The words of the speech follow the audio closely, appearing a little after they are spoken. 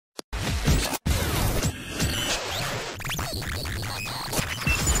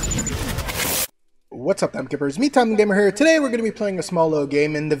What's up, Time Kippers? Me, Time Gamer here. Today we're going to be playing a small little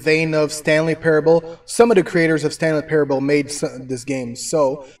game in the vein of Stanley Parable. Some of the creators of Stanley Parable made this game.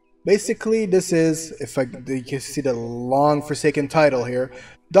 So, basically this is, if you can see the long forsaken title here,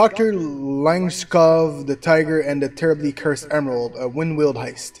 Dr. Langeskov, the Tiger, and the Terribly Cursed Emerald, a wind-wheeled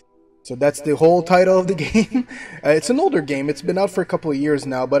heist. So that's the whole title of the game. It's an older game. It's been out for a couple of years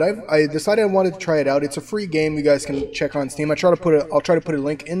now, but I decided I wanted to try it out. It's a free game. You guys can check on Steam. I'll try to put a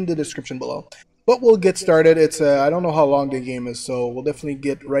link in the description below. But we'll get started. It's I don't know how long the game is, so we'll definitely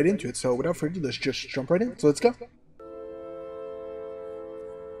get right into it. So without further ado, let's just jump right in. So let's go.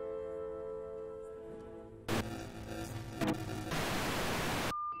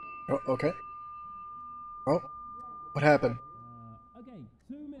 Oh, okay. Oh, what happened? Okay,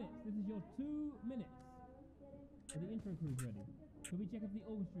 2 minutes. This is your 2 minutes. Are the intro crew ready? Can we check if the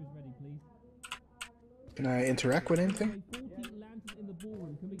orchestra is ready, please? Can I interact with anything? 40 lanterns in the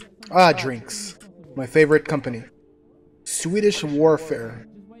ballroom. Can we get some Ah, drinks. My favorite company. Swedish Warfare.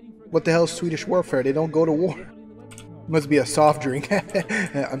 What the hell is Swedish Warfare? They don't go to war. Must be a soft drink.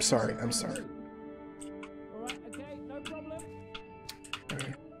 I'm sorry. I'm sorry. Alright, okay, no problem.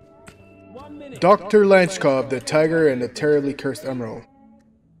 1 minute. Dr. Langeskov, the Tiger, and the Terribly Cursed Emerald.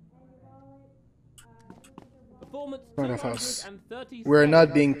 Performance Front of house. 237. We're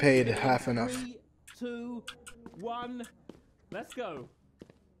not being paid half enough. 3, 2, 1. Let's go.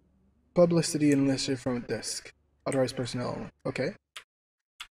 Publicity enlisted from a desk. Authorized personnel. Okay.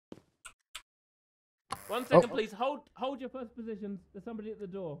 1 second, please. Hold your first positions. There's somebody at the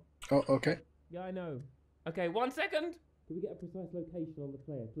door. Oh, okay. Yeah, I know. Okay, 1 second. Can we get a precise location on the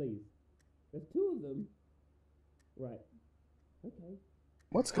player, please? There's 2 of them. Right. Okay.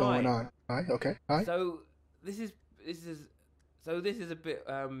 What's going Hi. on? Hi. Okay. Hi. So this is a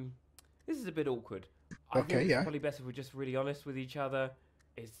bit awkward. I Okay, think yeah. it's probably best if we're just really honest with each other.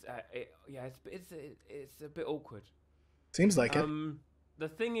 It's a bit awkward. Seems like it. The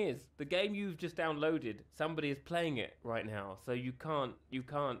thing is, the game you've just downloaded, somebody is playing it right now, so you can't.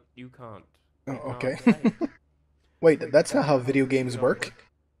 Oh, okay. Wait, that's not how video games work.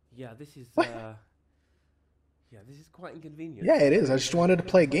 Yeah, this is quite inconvenient. Yeah, it is. I just wanted to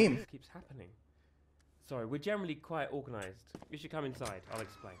play a game. This keeps happening. Sorry, we're generally quite organised. You should come inside. I'll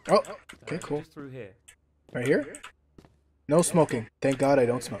explain. Oh, okay, cool. Just through here. Right here? No smoking. Thank God I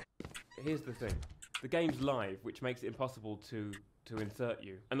don't smoke. Here's the thing. The game's live, which makes it impossible to insert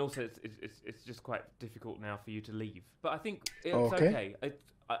you, and also it's just quite difficult now for you to leave. But I think it's okay.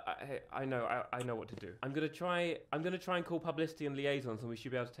 I know what to do. I'm gonna try and call publicity and liaisons, and we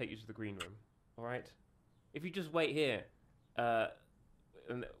should be able to take you to the green room. All right? If you just wait here,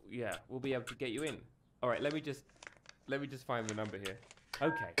 and yeah, we'll be able to get you in. All right. Let me just find the number here.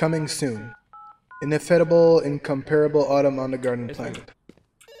 Okay. Coming soon. Ineffable, incomparable autumn on the garden planet.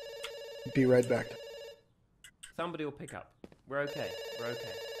 Be right back. Somebody will pick up. We're okay. We're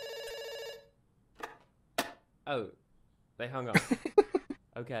okay. Oh, they hung up.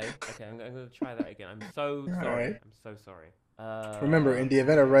 Okay. I'm going to try that again. I'm so sorry. Right. I'm so sorry. Remember, in the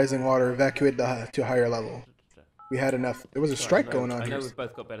event of rising water, evacuate to higher level. We had enough. There was a strike going on I here. know we've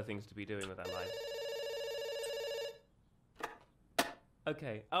both got better things to be doing with our lives.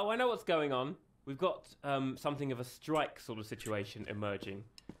 Okay. Oh, I know what's going on. We've got something of a strike sort of situation emerging.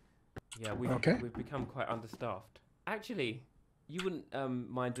 Yeah, we've become quite understaffed. Actually, you wouldn't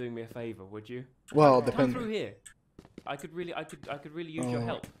mind doing me a favor, would you? Well, Come depends. through here. I could really use your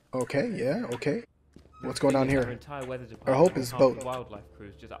help. Okay, yeah, okay. What's going on Our here? entire weather department. Our hope is and half the boat. wildlife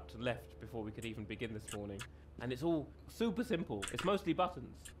crews just up to the left before we could even begin this morning, and it's all super simple. It's mostly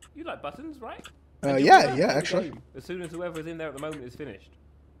buttons. You like buttons, right? And you'll Yeah, learn yeah, the actually. game as soon as whoever's in there at the moment is finished.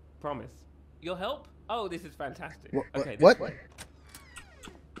 Promise. Your help? Oh, this is fantastic. Okay. What? This way.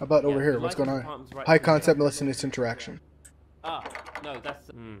 How about over Yeah, here? the What's going lighting on? department's right High through here. concept listeners interaction. Ah, no, that's.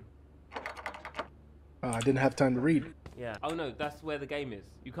 I didn't have time to read. Yeah. Oh no, that's where the game is.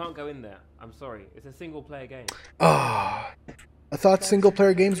 You can't go in there. I'm sorry. It's a single player game. Ah, I thought single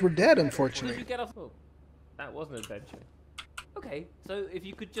player games were dead, Did you unfortunately. get off? Oh, that was an adventure. Okay, so if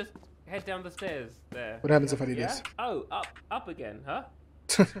you could just head down the stairs there. What happens if I do Yeah? this? Oh, up again, huh?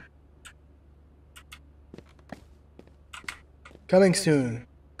 Coming soon.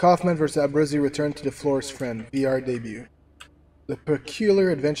 Kaufman vs. Abruzzi return to the floor's friend. VR debut. The peculiar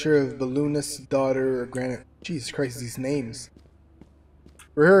adventure of balloonist's daughter, Granite. Jesus Christ, these names.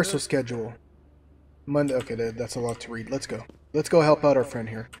 Rehearsal schedule. Monday. Okay, that's a lot to read. Let's go. Let's go help out our friend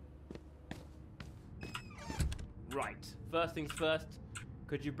here. Right. First things first.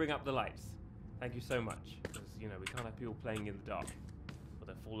 Could you bring up the lights? Thank you so much. Because we can't have people playing in the dark, or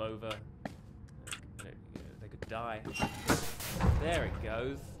they'll fall over. They could die. There it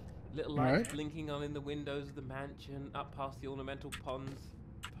goes. Little lights blinking on in the windows of the mansion, up past the ornamental ponds.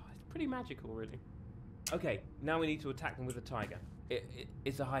 Oh, it's pretty magical, really. Okay, now we need to attack them with a tiger.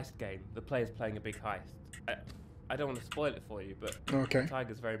 It's a heist game. The player's playing a big heist. I don't want to spoil it for you, but the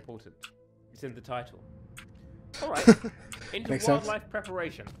tiger's very important. It's in the title. All right, into wildlife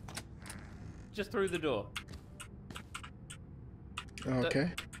preparation. Just through the door.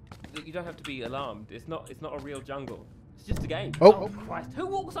 Okay. You don't have to be alarmed. It's not a real jungle. It's just a game. Oh Christ! Who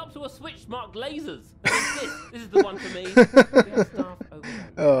walks up to a switch marked lasers? This is the one for me.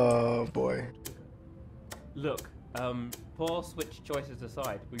 Oh boy. Look, poor switch choices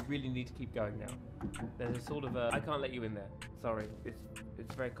aside, we really need to keep going now. There's a sort of I can't let you in there. Sorry,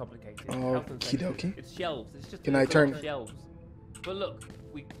 it's very complicated. Okie dokie. It's shelves. It's just Can I turn shelves? But look,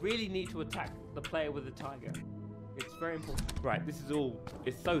 we really need to attack the player with the tiger. It's very important. Right, this is all.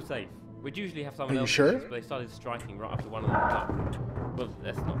 It's so safe. We'd usually have someone else. Are you sure? But they started striking right after one of them got up. Well,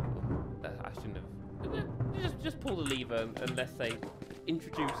 that's not. I shouldn't have. Just pull the lever and let's say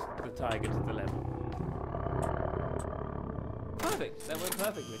introduce the tiger to the level. Perfect. That went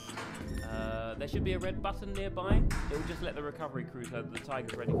perfectly. There should be a red button nearby. It will just let the recovery crew know that the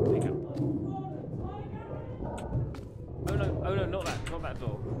tiger's ready for pickup. Oh no, not that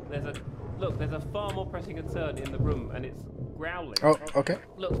door. There's a far more pressing concern in the room, and it's growling. Oh, okay.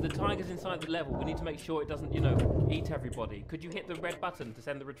 Look, the tiger's inside the level. We need to make sure it doesn't, eat everybody. Could you hit the red button to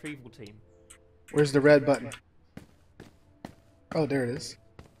send the retrieval team? Where's the red button? Oh, there it is.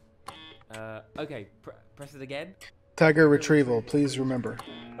 Okay, press it again. Tiger retrieval, please remember.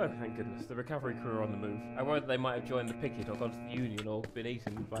 Oh, thank goodness. The recovery crew are on the move. I worried they might have joined the picket or gone to the union or been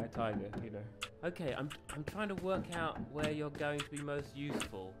eaten by a tiger, Okay, I'm trying to work out where you're going to be most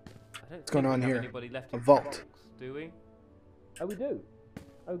useful. I don't What's going on here? Anybody left a vault. Do we? Oh, we do.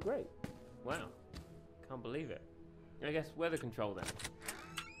 Oh, great. Wow. Can't believe it. I guess weather control then.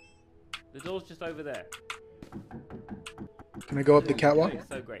 The door's just over there. Can I go up the catwalk?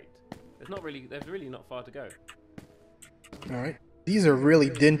 So great. There's really not far to go. Alright. These are really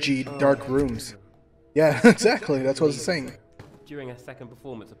dingy, dark rooms. Yeah, exactly. That's what I was saying. During our second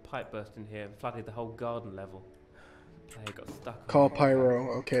performance, a pipe burst in here and flooded the whole garden level. The player got stuck. Call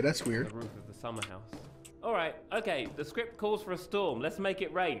pyro. Okay, that's weird. The roof of the summer house. Alright, okay. The script calls for a storm. Let's make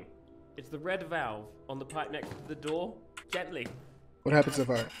it rain. It's the red valve on the pipe next to the door. Gently. What happens if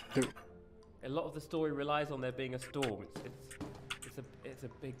I do? A lot of the story relies on there being a storm. It's a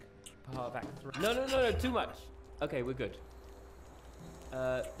big part of Act 3. No, too much. Okay, we're good.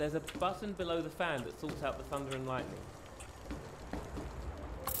 There's a button below the fan that sorts out the thunder and lightning.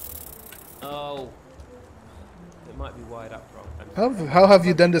 Oh. It might be wired up wrong. How have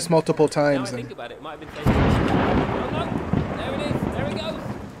you done this multiple times? Now I think about it, it might have been... Oh no! There it is! There it goes!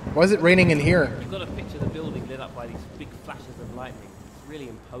 Why is it raining in here? You've got to picture the building lit up by these big flashes of lightning. It's really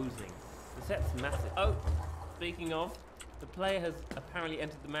imposing. The set's massive. Oh, speaking of, the player has apparently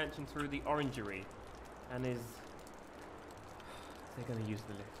entered the mansion through the orangery and is... They're going to use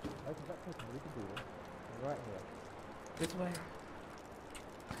the lift. Okay, that's okay. We can do this. Right here. This way.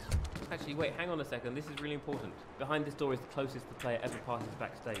 Actually, wait, hang on a second. This is really important. Behind this door is the closest the player ever passes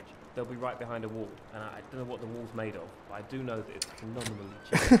backstage. They'll be right behind a wall, and I don't know what the wall's made of, but I do know that it's phenomenally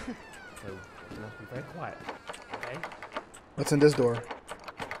cheap. So you must be very quiet. Okay. What's in this door?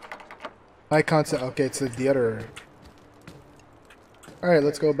 High concept. Okay, it's the other. All right,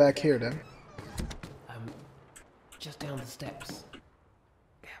 let's go back here then. Just down the steps.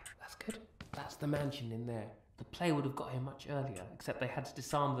 Yeah, that's good. That's the mansion in there. The player would have got here much earlier, except they had to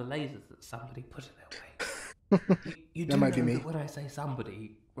disarm the lasers that somebody put in their way. You do that might know be me. That when I say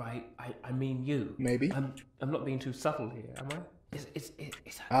somebody, right, I mean you. Maybe. I'm not being too subtle here, am I?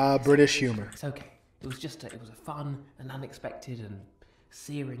 It's British humor. It's okay. It was a fun and unexpected and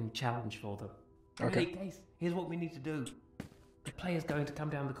searing challenge for them. Okay. In any case, here's what we need to do. The player's going to come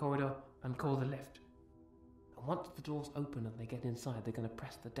down the corridor and call the lift. And once the doors open and they get inside, they're going to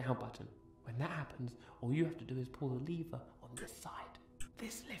press the down button. When that happens, all you have to do is pull the lever on this side.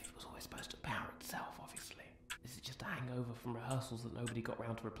 This lift was always supposed to power itself, obviously. This is just a hangover from rehearsals that nobody got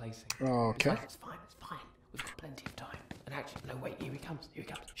round to replacing. Okay. Besides, it's fine. We've got plenty of time. And actually, no, wait, here he comes.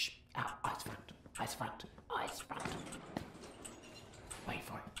 Shh, out, ice front. Wait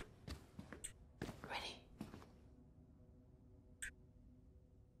for it. Ready?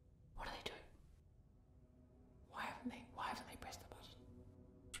 What are they doing? Why haven't they pressed the button?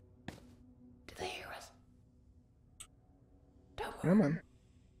 Did they hear us? Don't worry.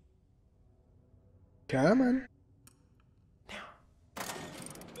 Come on. Now.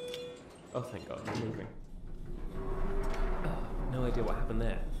 Oh, thank God, they're moving. Oh, no idea what happened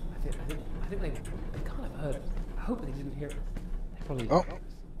there. I think they can't have heard us. I hope they didn't hear us. They probably didn't hear us.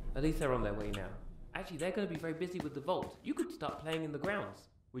 At least they're on their way now. Actually, they're going to be very busy with the vault. You could start playing in the grounds.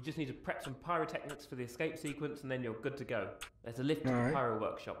 We just need to prep some pyrotechnics for the escape sequence, and then you're good to go. There's a lift to the pyro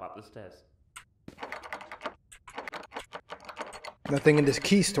workshop up the stairs. Nothing in this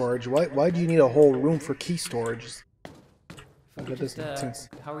key storage. Why do you need a whole room for key storage? That doesn't make sense.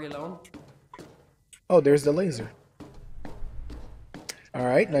 Hurry along. Oh, there's the laser.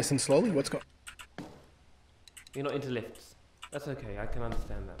 Alright, nice and slowly. What's going on? You're not into lifts. That's okay, I can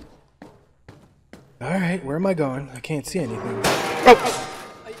understand that. Alright, where am I going? I can't see anything.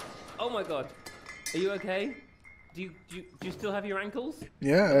 Oh my god. Are you okay? Do you still have your ankles?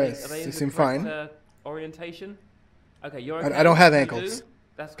 Yeah, they seem fine. Orientation? Okay, you're okay. I don't have ankles.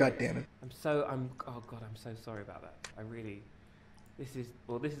 That's God damn it. Oh god, I'm so sorry about that. This is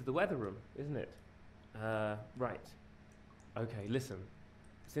the weather room, isn't it? Right. Okay, listen.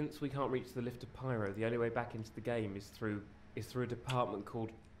 Since we can't reach the lift to Pyro, the only way back into the game is through a department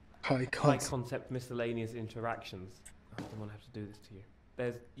called High Concept Miscellaneous Interactions. I don't want to have to do this to you.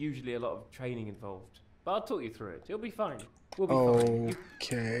 There's usually a lot of training involved, but I'll talk you through it. It'll be fine. We'll be fine.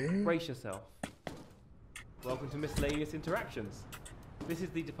 Okay. Brace yourself. Welcome to Miscellaneous Interactions. This is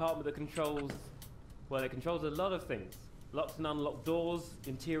the department that controls a lot of things. Locked and unlocked doors,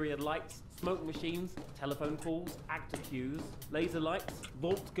 interior lights, smoke machines, telephone calls, actor cues, laser lights,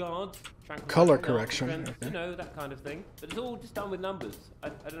 vault guards, color correction, you know, that kind of thing. But it's all just done with numbers. I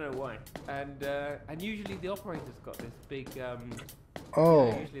don't know why. And usually the operator's got this big.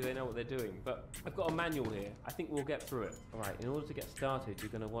 Usually they know what they're doing. But I've got a manual here. I think we'll get through it. All right. In order to get started, you're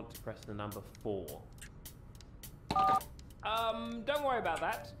going to want to press the number 4. Don't worry about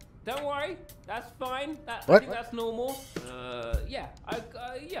that. Don't worry, that's fine. I think that's normal. Yeah, I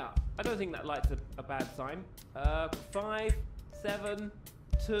don't think that light's a bad sign. 5, 7,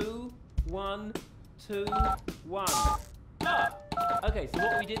 2, 1, 2, 1. Ah! Okay, so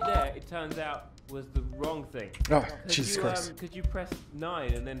what we did there, it turns out, was the wrong thing. Oh, Jesus Christ. Could you press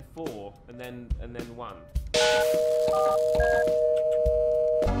 9 and then 4 and then 1?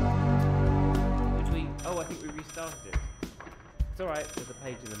 Did we? Oh, I think we restarted it. It's alright, there's a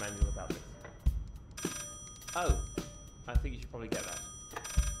page in the manual about this. Oh, I think you should probably get that.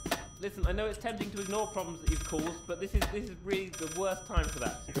 Listen, I know it's tempting to ignore problems that you've caused, but this is really the worst time for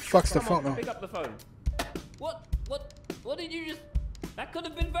that. The fuck's the phone? Pick up the phone. What did you just... That could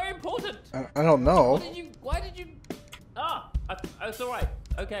have been very important. I don't know. Why did you... It's alright.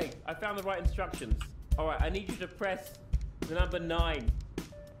 Okay, I found the right instructions. Alright, I need you to press the number 9.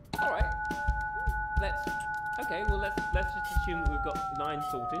 Alright. Okay, well let's just assume that we've got 9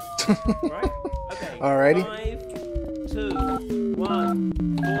 sorted. Right? Okay. Alrighty. 5, 2, 1,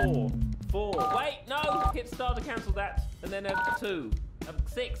 4. Wait, no! Hit start to cancel that. And then 2.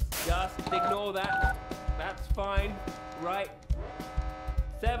 6. Just ignore that. That's fine. Right.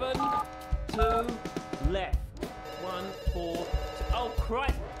 7, 2, left. 1, 4, 2. Oh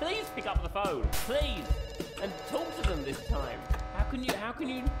Christ! Please pick up the phone. Please! And talk to them this time.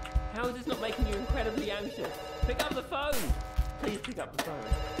 How is this not making you incredibly anxious? Pick up the phone! Please pick up the phone.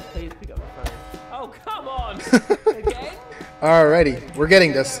 Please pick up the phone. Oh, come on! Again? Alrighty, we're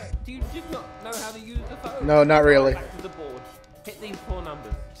getting this. Do you not know how to use the phone? No, not really. Back to the board. Hit these 4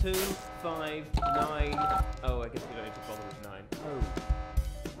 numbers. 2, 5, 9. Oh, I guess we don't need to bother with 9. Oh.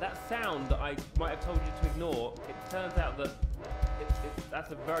 That sound that I might have told you to ignore, it turns out that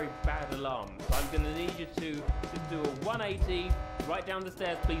that's a very bad alarm. So I'm going to need you to just do a 180, right down the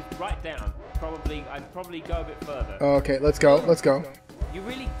stairs, please, right down. I'd probably go a bit further. Okay, let's go. You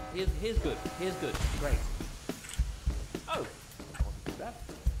really, here's good, great. Oh,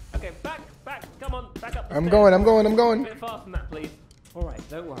 okay, back, come on, back up the stairs. I'm going. A bit faster than that, please. All right,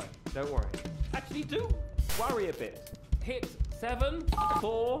 don't worry. Actually, do worry a bit. Hit 7,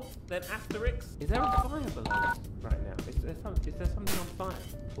 4, then asterisk. Is there a fire below us right now? Is there something on fire?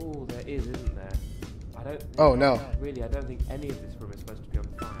 Oh, there is, isn't there? Oh no. Really, I don't think any of this room is supposed to be on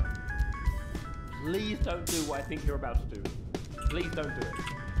fire. Please don't do what I think you're about to do. Please don't do it.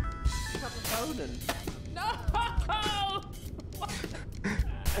 Pick up the phone and... No!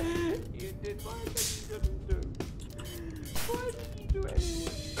 You did what I said you shouldn't do. Why did you do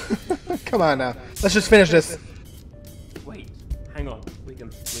anyway? Come on now. Let's just finish this. Wait, hang on. We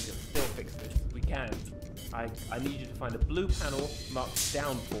can still fix this. We can. I need you to find a blue panel marked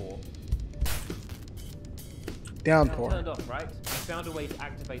downpour. Downpour. Turned off, right? I found a way to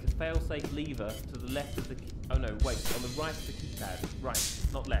activate a fail-safe lever to the left of the key. Oh no, wait, on the right of the keypad. Right,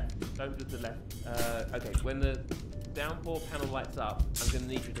 not left. Don't do the left. Okay, when the downpour panel lights up, I'm going to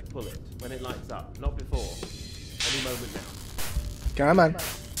need you to pull it. When it lights up, not before. Any moment now. Come on.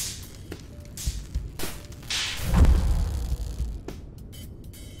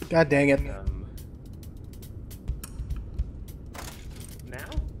 God dang it. Now?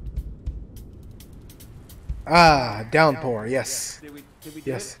 Ah, downpour, yes. Did we do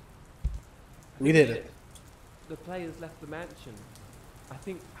Yes. it? We did it. The players left the mansion. I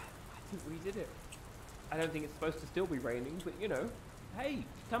think we did it. I don't think it's supposed to still be raining, but you know, hey,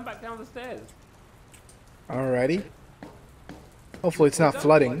 come back down the stairs. Alrighty. Hopefully it's not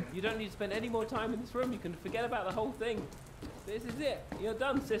flooding. You don't need to spend any more time in this room. You can forget about the whole thing. This is it. You're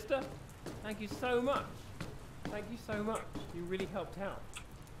done, sister. Thank you so much. Thank you so much. You really helped out.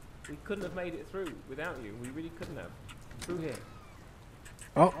 We couldn't have made it through without you. We really couldn't have. Through here.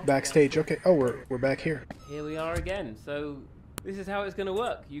 Oh, backstage. Okay. Oh, we're back here. Here we are again. So this is how it's going to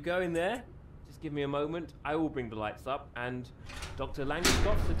work. You go in there. Just give me a moment. I will bring the lights up. And Dr.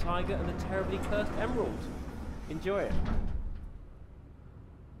 Langeskov, the tiger, and the terribly cursed emerald. Enjoy it.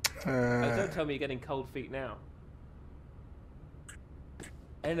 Oh, don't tell me you're getting cold feet now.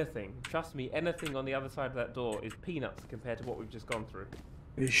 Anything, trust me, anything on the other side of that door is peanuts compared to what we've just gone through.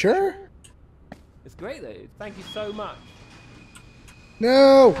 Are you sure? It's great though. Thank you so much.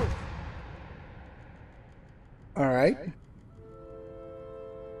 No! Alright.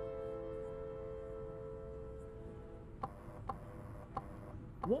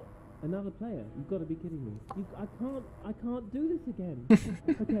 What? Another player? You've got to be kidding me. I can't do this again.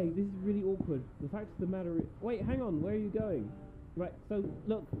 Okay, this is really awkward. The fact of the matter is... Wait, hang on, where are you going? Right, so,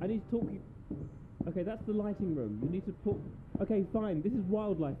 look, I need to talk you... Okay, that's the lighting room. You need to put... Okay, fine, this is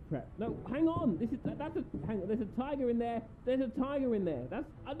wildlife prep. No, hang on! Hang on, there's a tiger in there. There's a tiger in there. That's...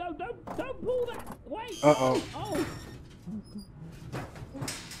 no, don't pull that! Wait! Uh-oh. Oh!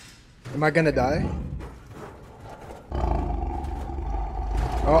 Am I gonna die?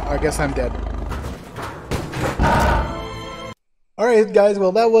 Oh, I guess I'm dead. Alright guys,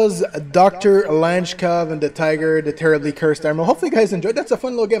 well that was Dr. Langeskov and the Tiger, the Terribly Cursed Emerald. Hopefully you guys enjoyed. That's a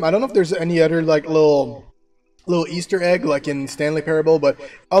fun little game. I don't know if there's any other like little Easter egg like in Stanley Parable, but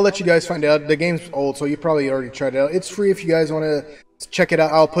I'll let you guys find out. The game's old, so you probably already tried it out. It's free if you guys want to check it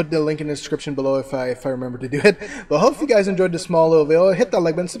out. I'll put the link in the description below if I remember to do it. But hopefully you guys enjoyed this small little video. Hit that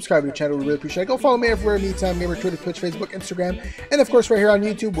like button, subscribe to the channel, we really appreciate it. Go follow me everywhere, Meantime Gamer, Twitter, Twitch, Facebook, Instagram, and of course right here on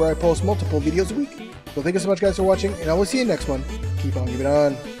YouTube where I post multiple videos a week. So thank you so much guys for watching, and I will see you next one. Keep on keeping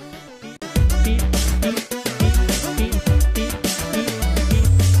on.